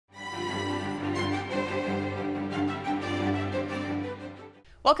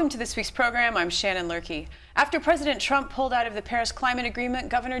Welcome to this week's program. I'm Shannon Loehrke. After President Trump pulled out of the Paris Climate Agreement,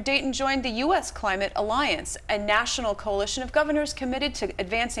 Governor Dayton joined the U.S. Climate Alliance, a national coalition of governors committed to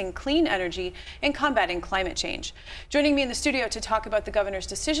advancing clean energy and combating climate change. Joining me in the studio to talk about the governor's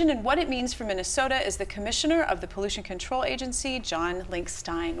decision and what it means for Minnesota is the Commissioner of the Pollution Control Agency, John Linc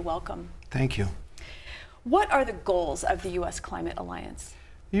Stine. Welcome. Thank you. What are the goals of the U.S. Climate Alliance?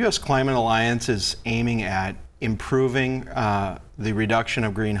 The U.S. Climate Alliance is aiming at improving the reduction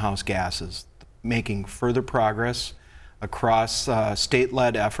of greenhouse gases, making further progress across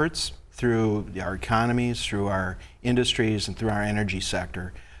state-led efforts through our economies, through our industries, and through our energy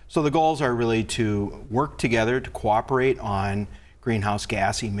sector. So the goals are really to work together to cooperate on greenhouse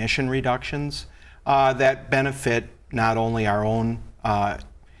gas emission reductions that benefit not only our own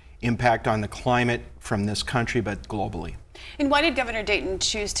impact on the climate from this country, but globally. And why did Governor Dayton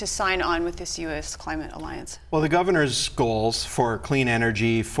choose to sign on with this U.S. Climate Alliance? Well, the governor's goals for clean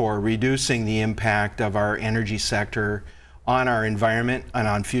energy, for reducing the impact of our energy sector on our environment and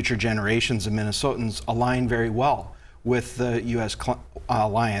on future generations of Minnesotans align very well with the U.S.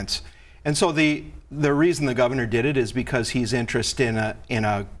 Alliance. And so the reason the governor did it is because he's interested in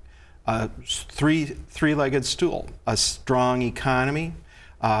a three-legged stool: a strong economy,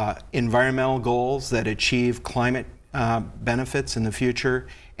 environmental goals that achieve climate benefits in the future,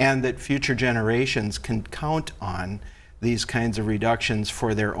 and that future generations can count on these kinds of reductions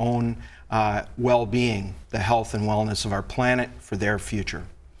for their own well-being, the health and wellness of our planet, for their future.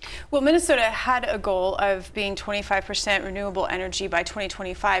 Well, Minnesota had a goal of being 25% renewable energy by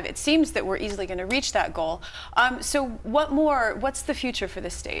 2025. It seems that we're easily going to reach that goal. So what's the future for the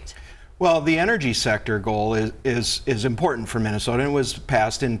state? Well, the energy sector goal is important for Minnesota. It was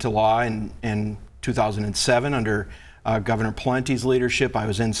passed into law in 2007 under Governor Palente's leadership. I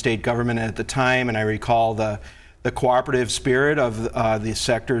was in state government at the time, and I recall the cooperative spirit of the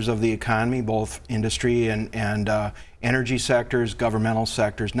sectors of the economy, both industry and energy sectors, governmental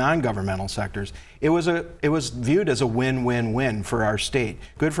sectors, non-governmental sectors. It was viewed as a win-win-win for our state.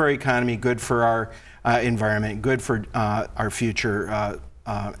 Good for our economy, good for our environment, good for our future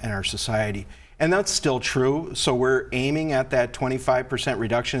and our society. And that's still true. So we're aiming at that 25%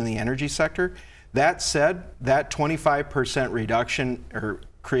 reduction in the energy sector. That said, that 25% reduction or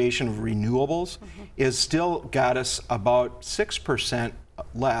creation of renewables is still got us about 6%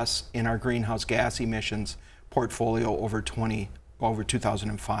 less in our greenhouse gas emissions portfolio over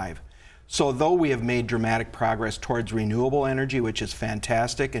 2005. So though we have made dramatic progress towards renewable energy, which is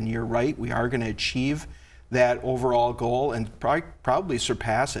fantastic, and you're right, we are going to achieve that overall goal and probably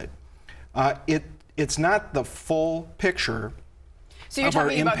surpass it. It's not the full picture. So you're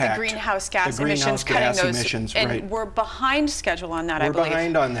talking about the greenhouse gas emissions, cutting those, emissions, and right. We're behind schedule on that, I believe. We're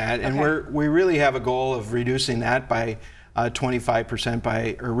behind on that, and we really have a goal of reducing that by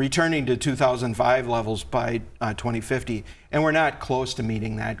 25% or returning to 2005 levels by 2050, and we're not close to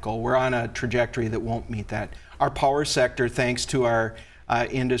meeting that goal. We're on a trajectory that won't meet that. Our power sector, thanks to our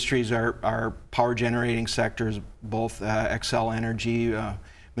industries, our power generating sectors, both Xcel Energy,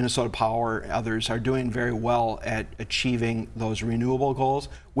 Minnesota Power, others are doing very well at achieving those renewable goals,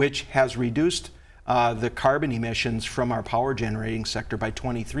 which has reduced the carbon emissions from our power generating sector by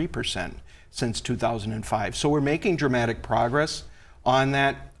 23% since 2005. So we're making dramatic progress on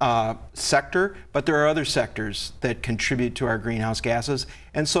that sector, but there are other sectors that contribute to our greenhouse gases.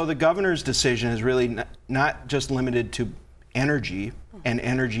 And so the governor's decision is really not just limited to energy and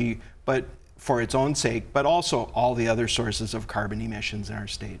energy, but for its own sake, but also all the other sources of carbon emissions in our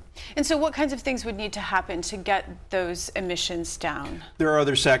state. And so what kinds of things would need to happen to get those emissions down? There are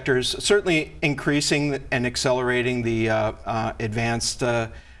other sectors, certainly increasing and accelerating the advanced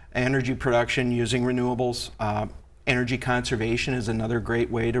energy production using renewables. Energy conservation is another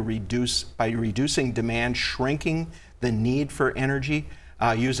great way to by reducing demand, shrinking the need for energy.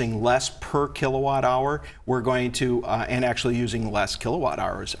 Using less per kilowatt hour, we're going to, and actually using less kilowatt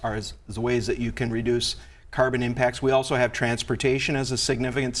hours are the ways that you can reduce carbon impacts. We also have transportation as a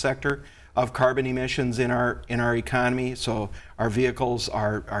significant sector of carbon emissions in our economy. So our vehicles,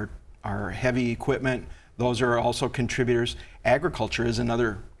 our heavy equipment, those are also contributors. Agriculture is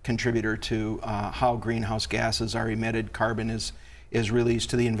another contributor to how greenhouse gases are emitted. Carbon is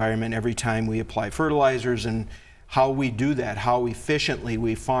released to the environment every time we apply fertilizers and how we do that, how efficiently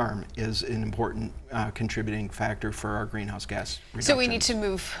we farm, is an important contributing factor for our greenhouse gas reductions. So we need to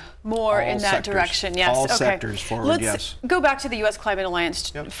move more in that direction. Yes. All okay. sectors forward. Let's yes. go back to the U.S. Climate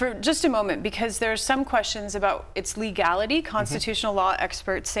Alliance Yep. for just a moment, because there are some questions about its legality. Constitutional law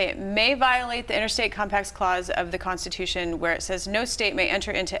experts say it may violate the Interstate Compacts Clause of the Constitution, where it says no state may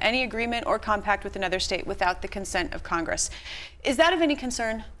enter into any agreement or compact with another state without the consent of Congress. Is that of any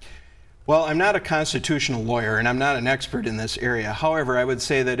concern? Well, I'm not a constitutional lawyer, and I'm not an expert in this area. However, I would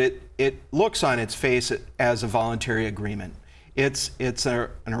say that it looks on its face as a voluntary agreement. It's an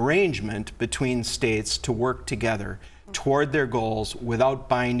arrangement between states to work together toward their goals without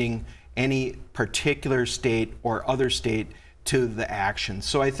binding any particular state or other state to the action.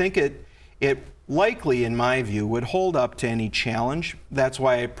 So I think it likely, in my view, would hold up to any challenge. That's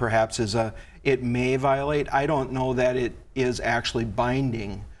why it perhaps it may violate. I don't know that it is actually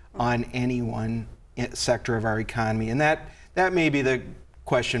binding on any one sector of our economy. And that may be the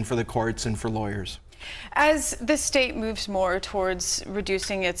question for the courts and for lawyers. As the state moves more towards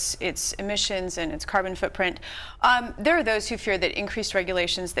reducing its emissions and its carbon footprint, there are those who fear that increased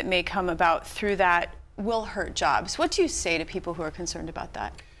regulations that may come about through that will hurt jobs. What do you say to people who are concerned about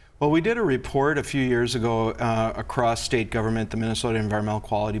that? Well, we did a report a few years ago across state government. The Minnesota Environmental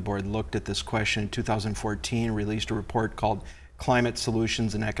Quality Board looked at this question in 2014, released a report called Climate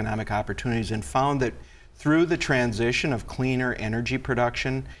Solutions and Economic Opportunities, and found that through the transition of cleaner energy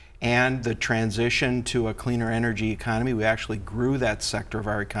production and the transition to a cleaner energy economy, we actually grew that sector of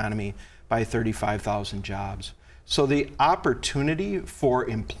our economy by 35,000 jobs. So the opportunity for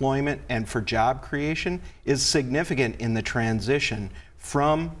employment and for job creation is significant in the transition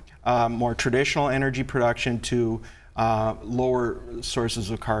from more traditional energy production to lower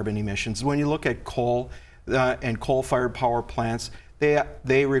sources of carbon emissions. When you look at coal, and coal-fired power plants,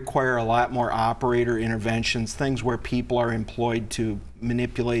 they require a lot more operator interventions, things where people are employed to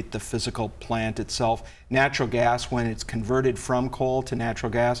manipulate the physical plant itself. Natural gas, when it's converted from coal to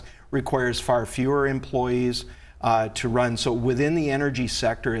natural gas, requires far fewer employees to run. So within the energy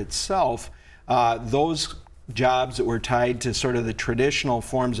sector itself, those jobs that were tied to sort of the traditional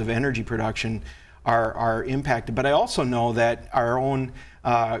forms of energy production are impacted. But I also know that our own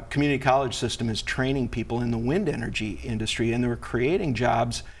community college system is training people in the wind energy industry, and they're creating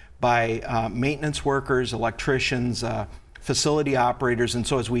jobs by maintenance workers, electricians, facility operators. And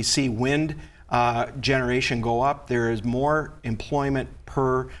so as we see wind generation go up, there is more employment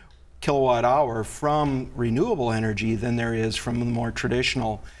per kilowatt hour from renewable energy than there is from the more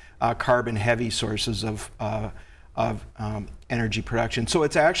traditional carbon heavy sources of energy production. So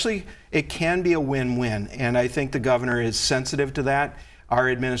it can be a win-win, and I think the governor is sensitive to that. Our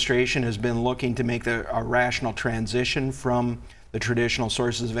administration has been looking to make a rational transition from the traditional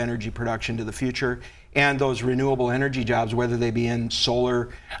sources of energy production to the future, and those renewable energy jobs, whether they be in solar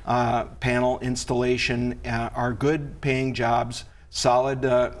panel installation, are good paying jobs, solid.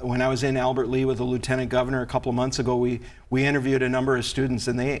 When I was in Albert Lea with the lieutenant governor a couple of months ago, we interviewed a number of students,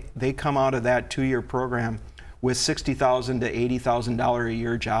 and they come out of that 2-year program with $60,000 to $80,000 a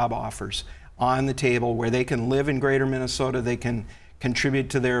year job offers on the table, where they can live in greater Minnesota, they can contribute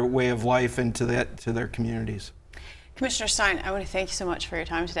to their way of life and to their communities. Commissioner Stine, I want to thank you so much for your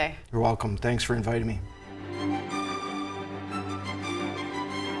time today. You're welcome. Thanks for inviting me.